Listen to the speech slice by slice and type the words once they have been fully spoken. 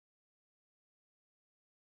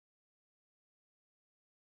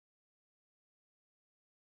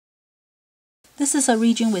This is a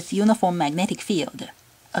region with uniform magnetic field.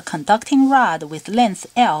 A conducting rod with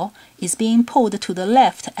length L is being pulled to the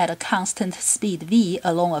left at a constant speed v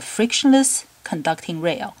along a frictionless conducting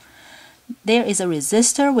rail. There is a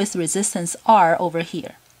resistor with resistance R over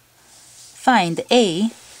here. Find A,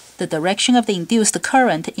 the direction of the induced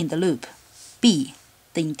current in the loop, B,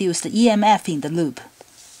 the induced EMF in the loop,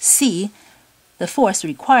 C, the force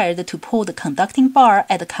required to pull the conducting bar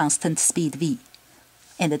at a constant speed v,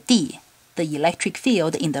 and D, the electric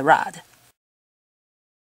field in the rod.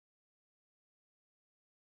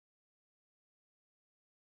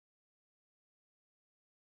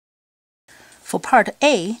 For part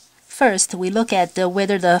A, first we look at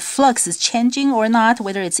whether the flux is changing or not,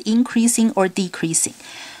 whether it's increasing or decreasing.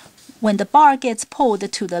 When the bar gets pulled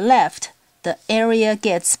to the left, the area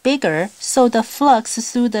gets bigger, so the flux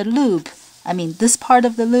through the loop, this part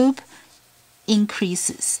of the loop,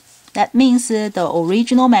 increases. That means the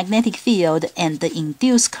original magnetic field and the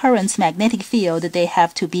induced current's magnetic field, they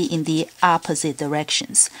have to be in the opposite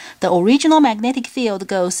directions. The original magnetic field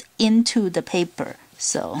goes into the paper,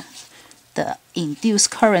 so the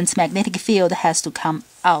induced current's magnetic field has to come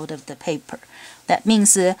out of the paper. That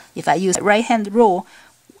means if I use right-hand rule,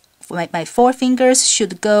 my forefingers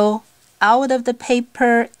should go out of the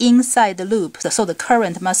paper inside the loop, so the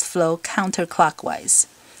current must flow counterclockwise.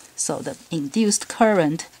 So the induced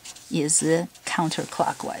current is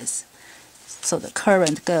counterclockwise. So the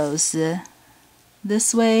current goes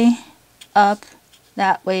this way, up,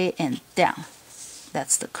 that way, and down.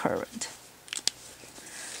 That's the current.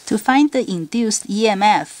 To find the induced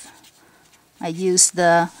EMF, I use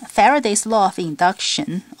the Faraday's law of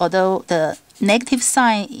induction, although the negative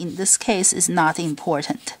sign in this case is not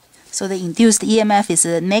important. So the induced EMF is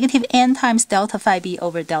negative n times delta phi b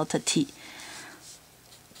over delta t.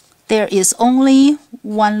 There is only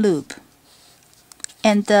one loop,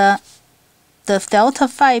 and the delta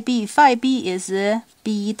phi b is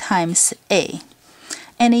b times a.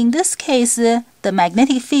 And in this case, the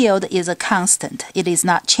magnetic field is a constant. It is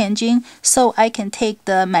not changing, so I can take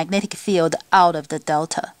the magnetic field out of the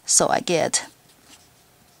delta. So I get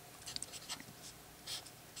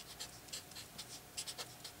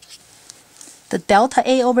the delta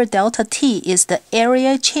A over delta T is the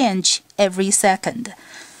area change every second.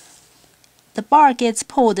 The bar gets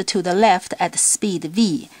pulled to the left at speed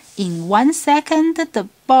v. In 1 second, the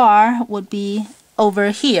bar would be over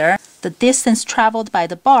here. The distance traveled by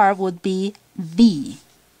the bar would be v.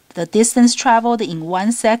 The distance traveled in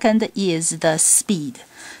 1 second is the speed.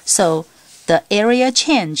 So the area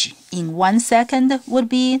change in 1 second would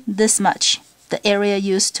be this much. The area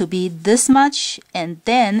used to be this much, and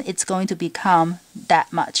then it's going to become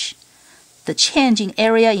that much. The change in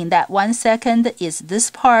area in that 1 second is this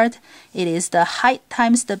part. It is the height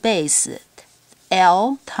times the base,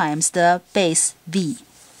 L times the base v.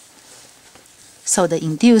 So the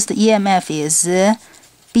induced EMF is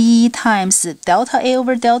B times delta A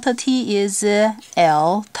over delta T is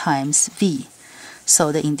L times V.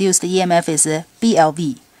 So the induced EMF is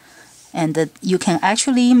BLV. And you can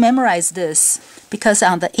actually memorize this because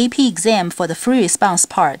on the AP exam for the free response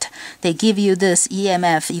part, they give you this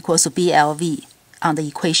EMF equals to BLV on the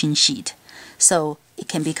equation sheet. So it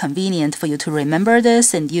can be convenient for you to remember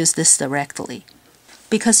this and use this directly.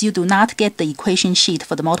 Because you do not get the equation sheet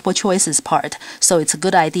for the multiple choices part, so it's a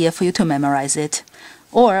good idea for you to memorize it.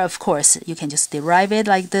 Or, of course, you can just derive it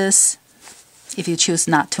like this if you choose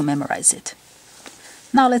not to memorize it.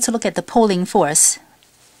 Now let's look at the pulling force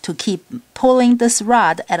to keep pulling this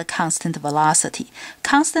rod at a constant velocity.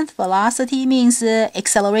 Constant velocity means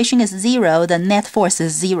acceleration is 0, the net force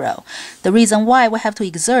is 0. The reason why we have to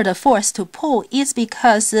exert a force to pull is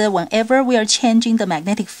because whenever we are changing the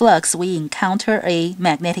magnetic flux, we encounter a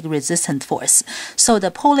magnetic resistant force. So the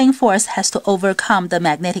pulling force has to overcome the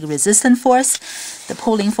magnetic resistant force. The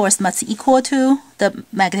pulling force must equal to the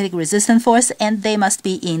magnetic resistant force, and they must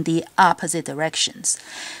be in the opposite directions.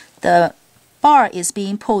 The bar is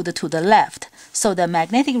being pulled to the left, so the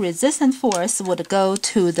magnetic resistant force would go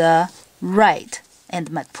to the right, and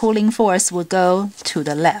the pulling force would go to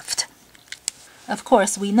the left. Of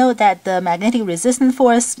course, we know that the magnetic resistant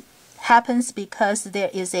force happens because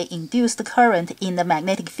there is an induced current in the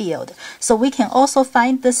magnetic field. So we can also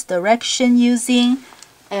find this direction using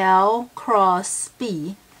L cross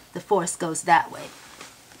B. The force goes that way.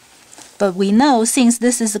 But we know since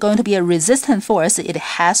this is going to be a resistant force, it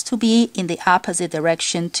has to be in the opposite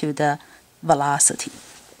direction to the velocity.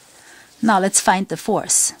 Now let's find the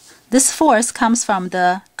force. This force comes from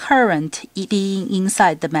the current being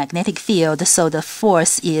inside the magnetic field, so the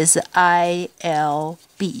force is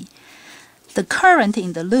ILB. The current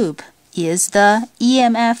in the loop is the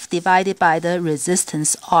EMF divided by the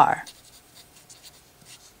resistance R.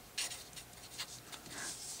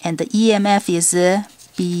 And the EMF is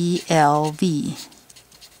BLV.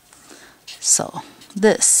 So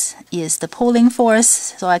this is the pulling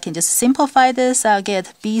force. So I can just simplify this. I'll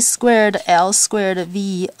get B squared L squared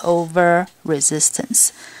V over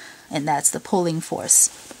resistance. And that's the pulling force.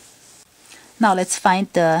 Now let's find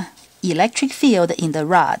the electric field in the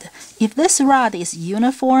rod. If this rod is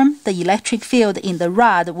uniform, the electric field in the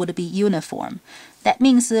rod would be uniform. That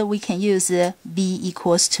means we can use V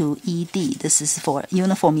equals to ED. This is for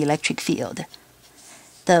uniform electric field.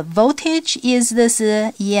 The voltage is this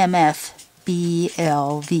EMF,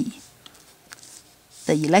 BLV.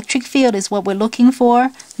 The electric field is what we're looking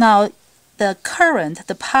for. Now, the current,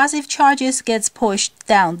 the positive charges gets pushed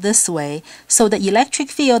down this way. So the electric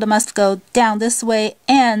field must go down this way,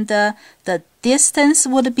 and the distance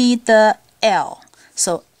would be the L.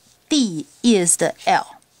 So D is the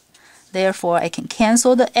L. Therefore, I can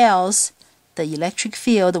cancel the L's. The electric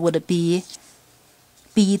field would be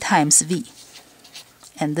B times V.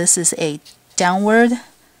 And this is a downward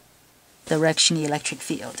direction electric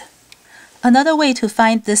field. Another way to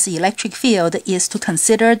find this electric field is to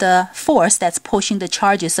consider the force that's pushing the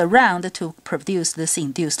charges around to produce this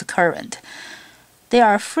induced current. There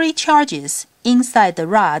are free charges inside the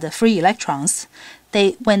rod, free electrons.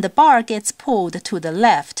 When the bar gets pulled to the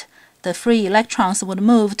left, the free electrons would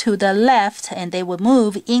move to the left and they would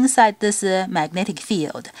move inside this magnetic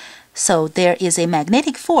field. So there is a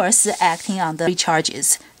magnetic force acting on the free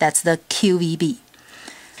charges. That's the QVB.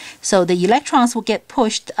 So the electrons will get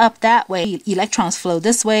pushed up that way. Electrons flow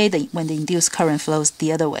this way when the induced current flows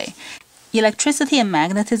the other way. Electricity and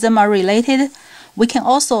magnetism are related. We can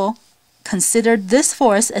also consider this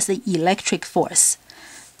force as the electric force.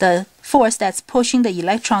 The force that's pushing the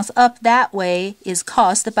electrons up that way is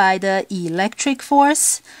caused by the electric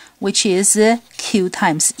force, which is Q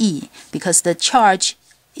times E, because the charge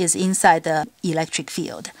is inside the electric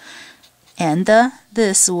field. And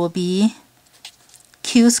this will be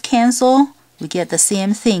Q's cancel, we get the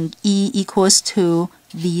same thing, E equals to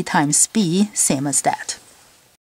V times B, same as that.